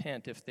we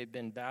repent, if they've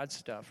been bad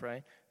stuff,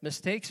 right?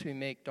 Mistakes we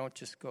make don't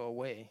just go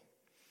away.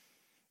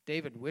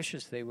 David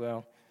wishes they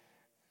will,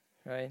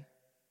 right?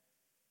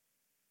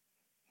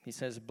 He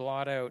says,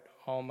 blot out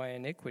all my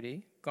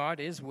iniquity.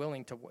 God is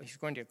willing to, he's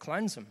going to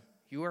cleanse him.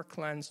 You are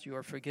cleansed, you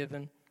are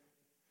forgiven.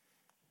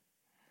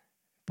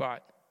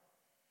 But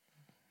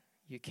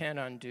you can't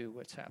undo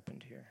what's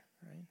happened here,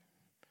 right?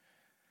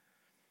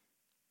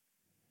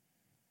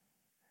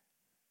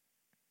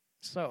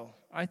 So,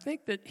 I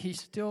think that he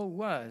still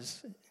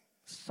was,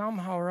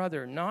 somehow or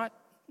other,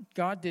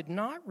 God did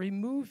not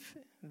remove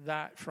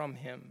that from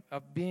him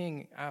of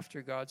being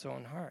after God's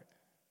own heart.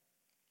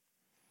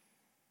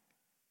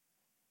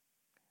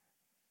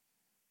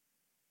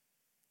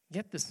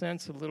 Get the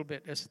sense a little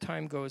bit as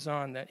time goes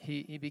on that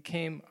he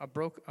became a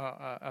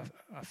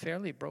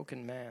fairly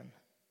broken man.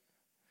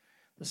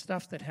 The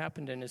stuff that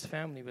happened in his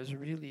family was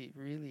really,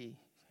 really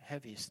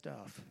heavy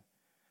stuff.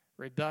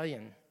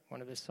 Rebellion.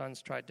 One of his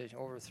sons tried to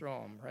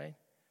overthrow him, right?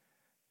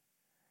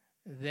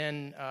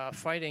 Then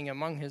fighting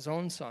among his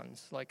own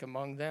sons, like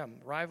among them.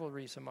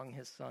 Rivalries among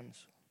his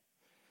sons.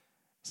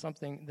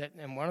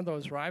 And one of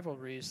those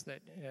rivalries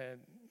that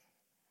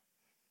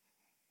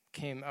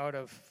came out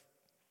of,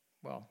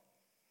 well,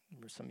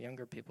 there's some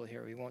younger people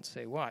here, we won't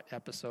say what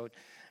episode,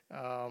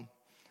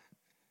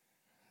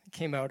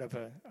 came out of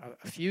a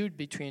feud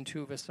between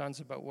two of his sons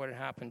about what had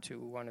happened to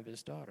one of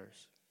his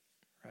daughters,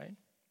 right?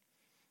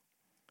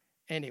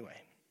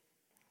 Anyway,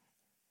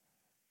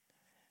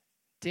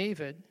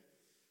 David,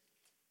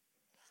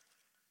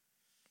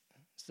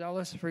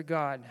 zealous for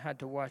God, had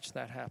to watch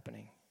that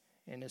happening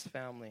in his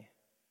family,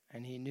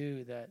 and he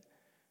knew that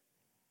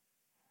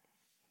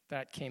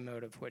that came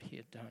out of what he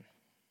had done.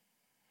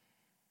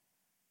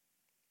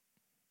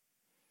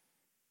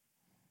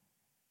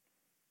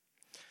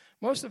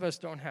 Most of us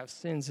don't have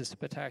sins as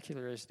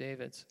spectacular as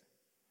David's,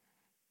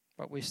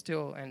 but we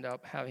still end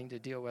up having to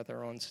deal with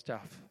our own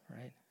stuff,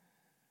 right?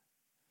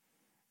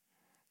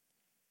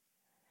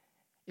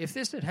 If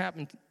this had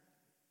happened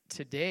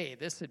today,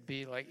 this would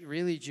be like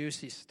really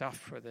juicy stuff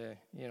for the,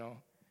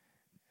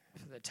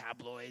 for the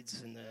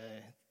tabloids and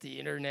the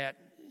internet,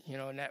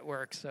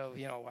 networks of,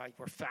 like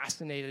we're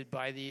fascinated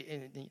by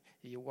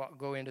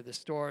go into the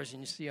stores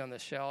and you see on the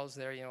shelves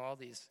there, all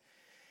these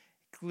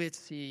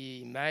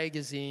glitzy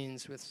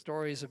magazines with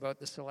stories about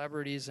the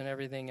celebrities and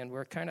everything, and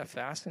we're kind of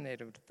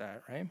fascinated with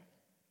that, right?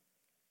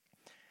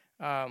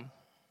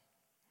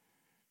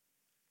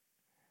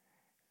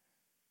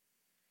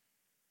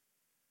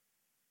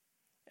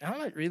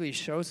 All it really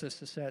shows us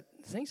is that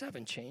things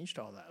haven't changed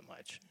all that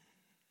much,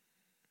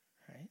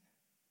 right?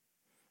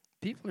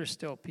 People are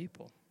still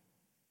people.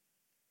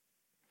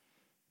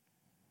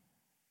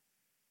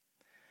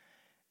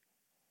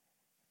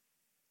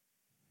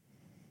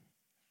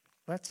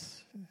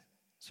 Let's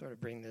sort of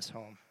bring this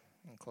home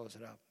and close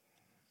it up.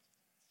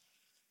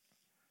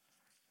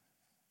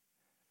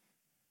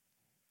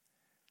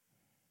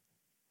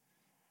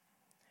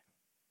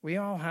 We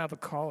all have a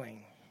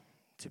calling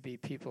to be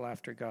people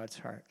after God's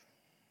heart.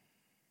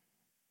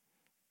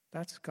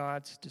 That's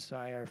God's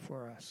desire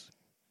for us.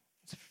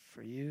 It's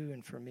for you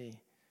and for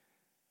me.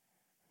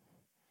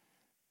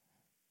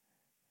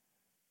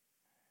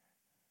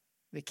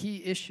 The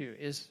key issue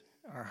is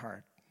our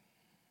heart.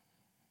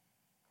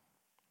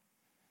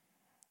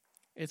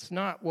 It's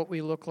not what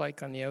we look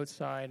like on the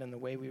outside and the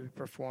way we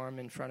perform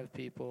in front of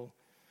people.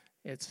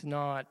 It's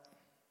not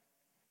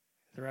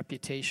the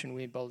reputation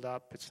we build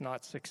up. It's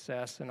not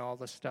success and all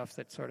the stuff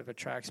that sort of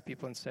attracts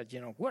people and said,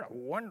 what a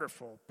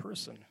wonderful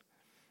person.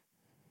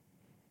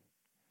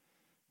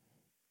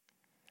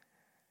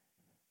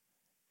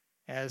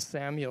 As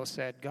Samuel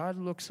said, God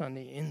looks on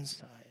the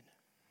inside,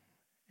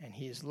 and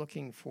he is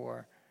looking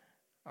for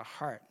a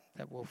heart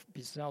that will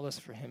be zealous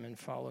for him and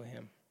follow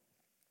him.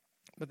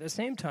 But at the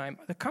same time,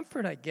 the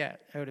comfort I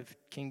get out of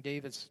King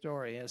David's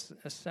story, as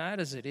sad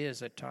as it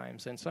is at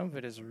times, and some of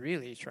it is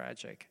really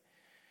tragic,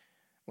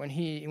 when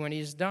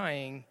he's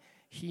dying,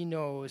 he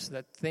knows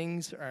that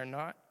things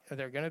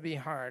they're going to be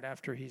hard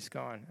after he's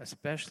gone,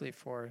 especially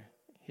for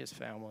his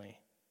family.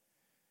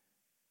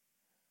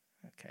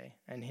 Okay,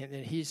 and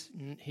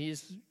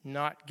he's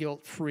not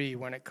guilt-free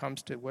when it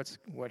comes to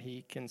what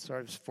he can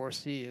sort of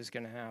foresee is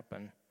going to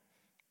happen.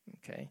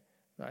 Okay,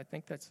 so I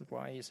think that's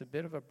why he's a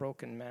bit of a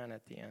broken man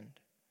at the end.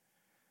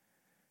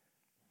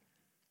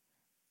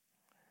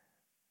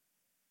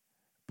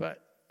 But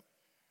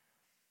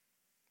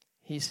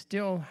he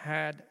still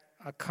had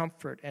a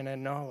comfort and a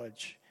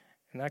knowledge,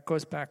 and that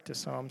goes back to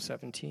Psalm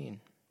 17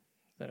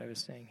 that I was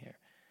saying here,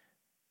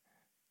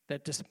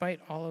 that despite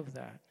all of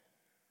that,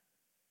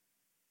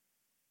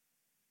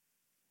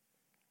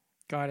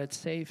 God had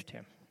saved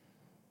him.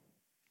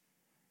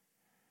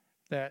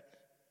 That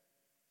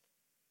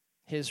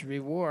his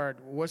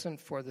reward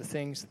wasn't for the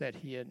things that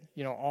he had,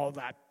 all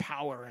that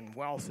power and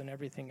wealth and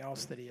everything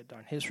else that he had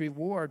done. His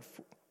reward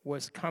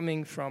was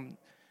coming from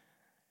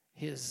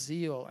his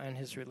zeal and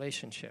his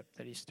relationship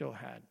that he still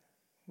had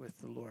with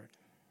the Lord.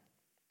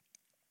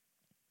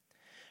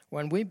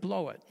 When we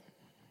blow it,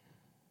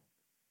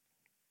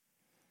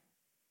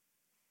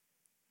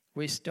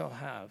 we still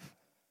have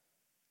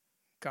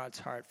God's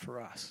heart for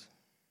us.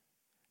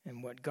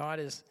 And what God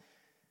is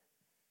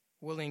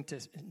willing to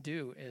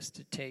do is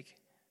to take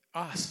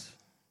us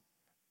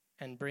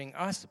and bring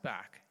us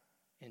back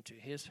into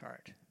his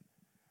heart.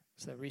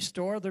 So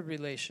restore the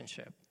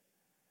relationship.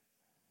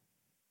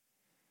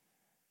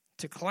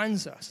 To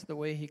cleanse us the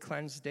way he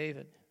cleansed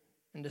David.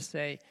 And to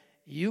say,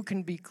 you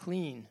can be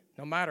clean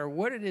no matter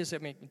what it is. I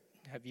mean,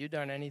 have you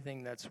done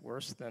anything that's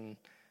worse than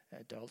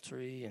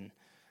adultery and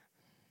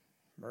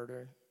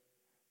murder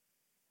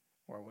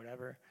or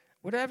whatever?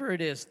 Whatever it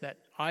is that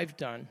I've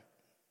done,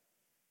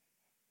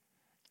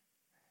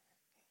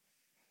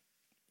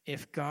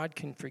 if God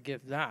can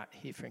forgive that,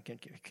 he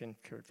can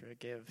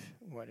forgive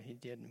what he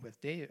did with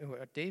David.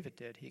 What David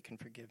did, he can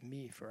forgive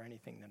me for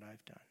anything that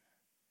I've done.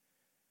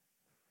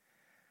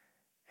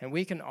 And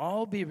we can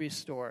all be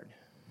restored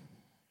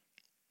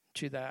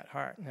to that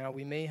heart. Now,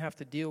 we may have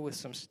to deal with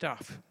some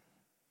stuff.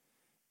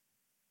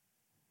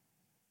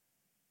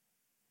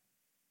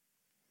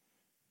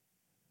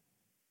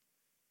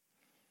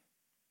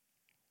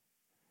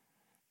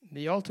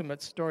 The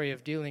ultimate story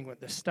of dealing with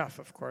the stuff,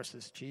 of course,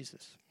 is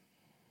Jesus.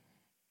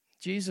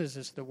 Jesus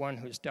is the one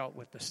who's dealt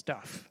with the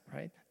stuff,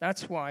 right?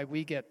 That's why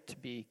we get to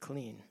be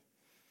clean.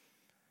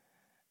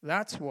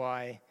 That's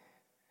why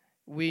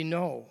we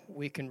know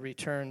we can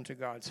return to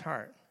God's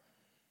heart.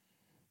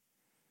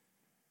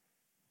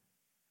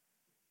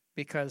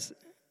 Because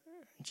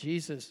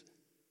Jesus,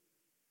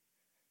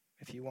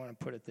 if you want to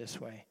put it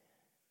this way,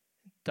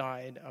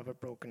 died of a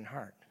broken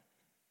heart.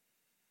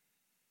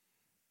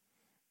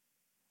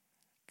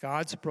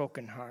 God's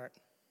broken heart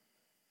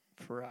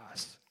for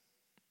us.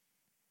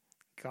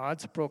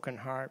 God's broken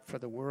heart for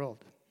the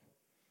world.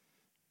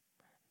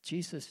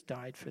 Jesus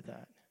died for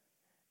that.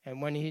 And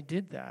when he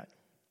did that,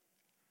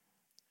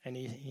 and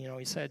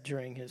he said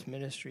during his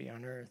ministry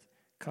on earth,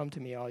 "Come to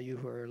me, all you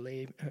who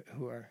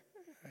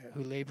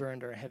labor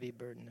under a heavy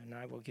burden, and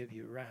I will give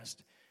you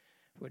rest."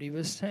 What he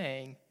was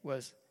saying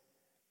was,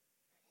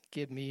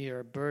 give me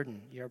your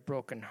burden, your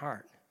broken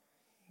heart.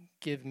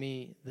 Give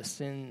me the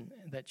sin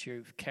that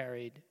you've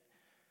carried.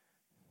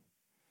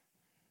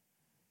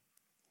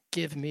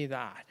 Give me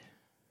that.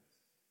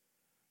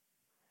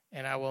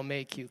 And I will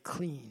make you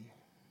clean.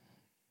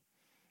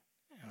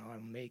 And I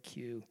will make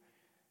you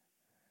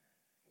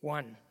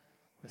one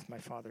with my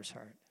Father's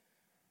heart.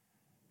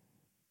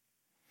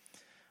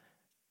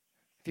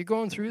 If you're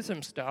going through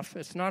some stuff,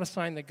 it's not a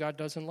sign that God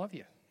doesn't love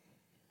you,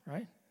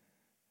 right?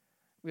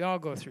 We all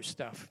go through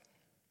stuff.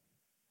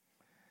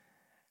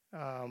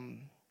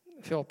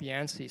 Philip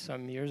Yancey,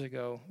 some years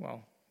ago,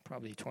 well,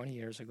 probably 20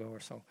 years ago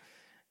or so,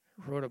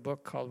 wrote a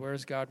book called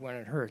Where's God When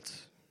It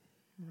Hurts,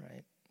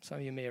 right? Some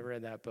of you may have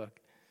read that book.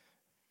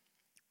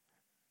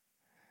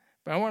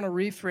 But I want to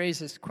rephrase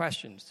this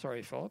question.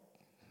 Sorry, Philip.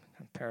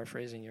 I'm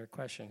paraphrasing your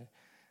question.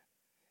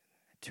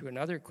 To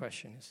another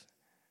question is,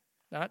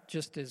 not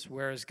just is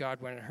where is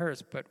God when it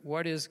hurts, but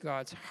what is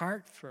God's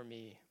heart for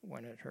me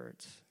when it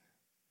hurts?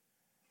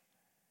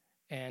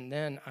 And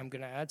then I'm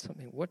going to add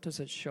something. What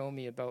does it show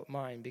me about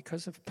mine?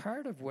 Because of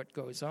part of what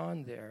goes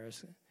on there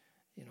is,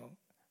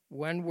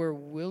 when we're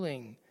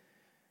willing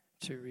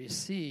to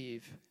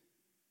receive,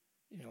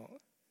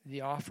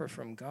 the offer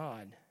from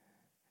God,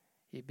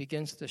 he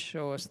begins to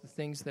show us the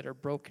things that are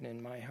broken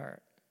in my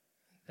heart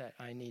that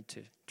I need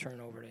to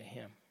turn over to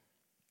him.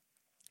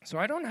 So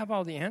I don't have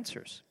all the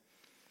answers,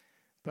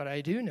 but I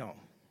do know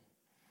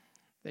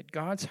that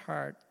God's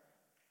heart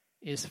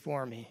is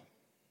for me.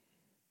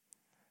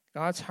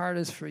 God's heart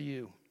is for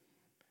you.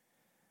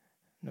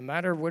 No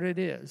matter what it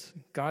is,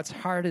 God's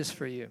heart is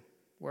for you.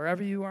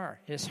 Wherever you are,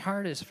 his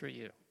heart is for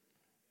you.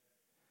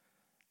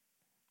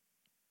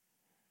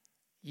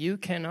 You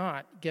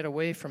cannot get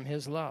away from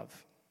his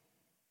love.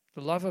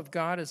 The love of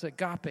God is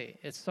agape.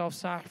 It's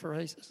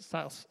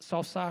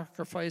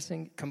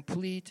self-sacrificing,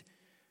 complete,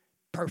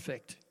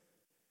 perfect.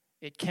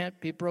 It can't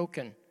be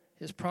broken.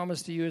 His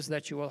promise to you is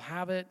that you will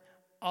have it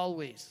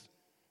always.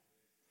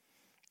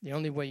 The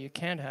only way you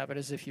can't have it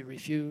is if you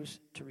refuse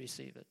to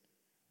receive it.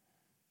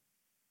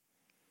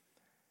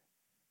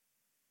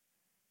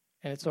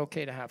 And it's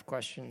okay to have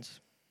questions.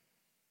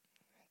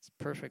 It's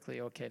perfectly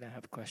okay to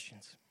have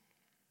questions.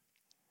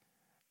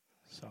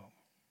 So,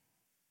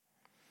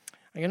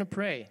 I'm going to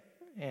pray.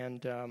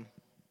 And,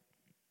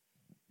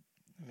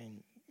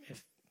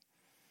 if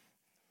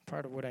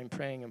part of what I'm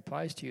praying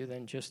applies to you,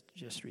 then just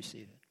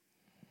receive it.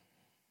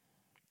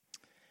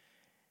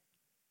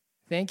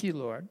 Thank you,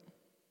 Lord.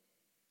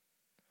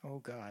 Oh,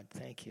 God,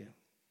 thank you.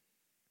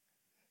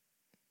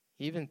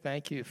 Even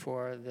thank you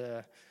for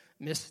the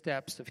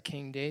missteps of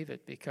King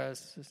David,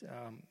 because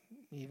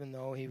even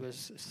though he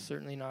was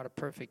certainly not a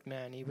perfect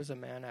man, he was a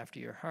man after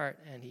your heart,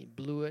 and he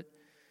blew it,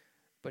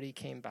 but he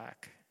came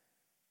back.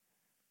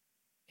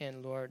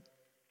 And Lord,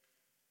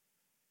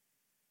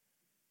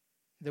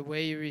 the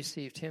way you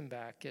received him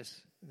back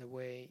is the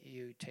way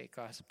you take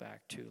us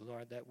back too,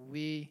 Lord, that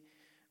when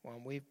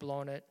we've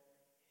blown it,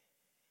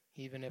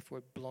 even if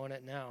we're blown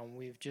it now and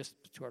we've just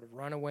sort of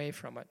run away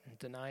from it and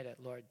denied it,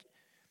 Lord,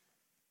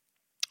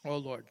 oh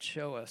Lord,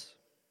 show us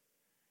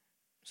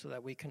so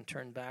that we can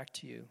turn back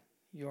to you.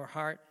 Your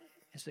heart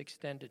is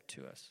extended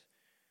to us.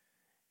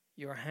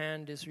 Your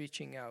hand is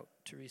reaching out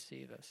to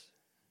receive us.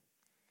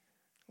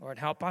 Lord,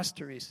 help us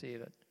to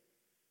receive it.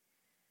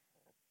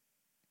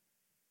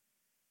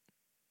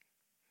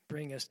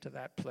 Bring us to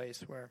that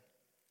place where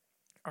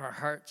our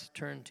hearts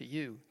turn to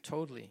you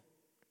totally,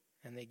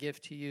 and they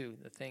give to you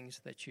the things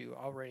that you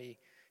already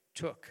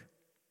took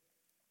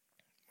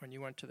when you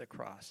went to the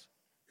cross.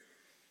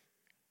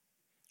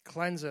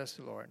 Cleanse us,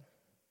 Lord.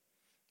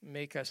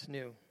 Make us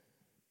new.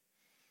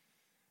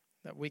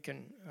 That we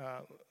can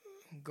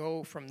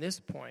go from this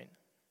point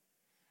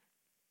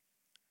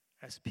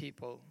as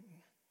people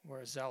who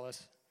are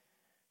zealous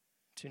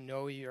to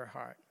know your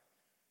heart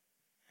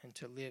and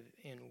to live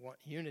in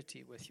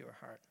unity with your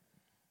heart.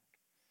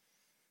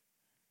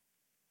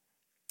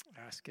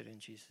 Ask it in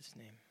Jesus'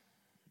 name.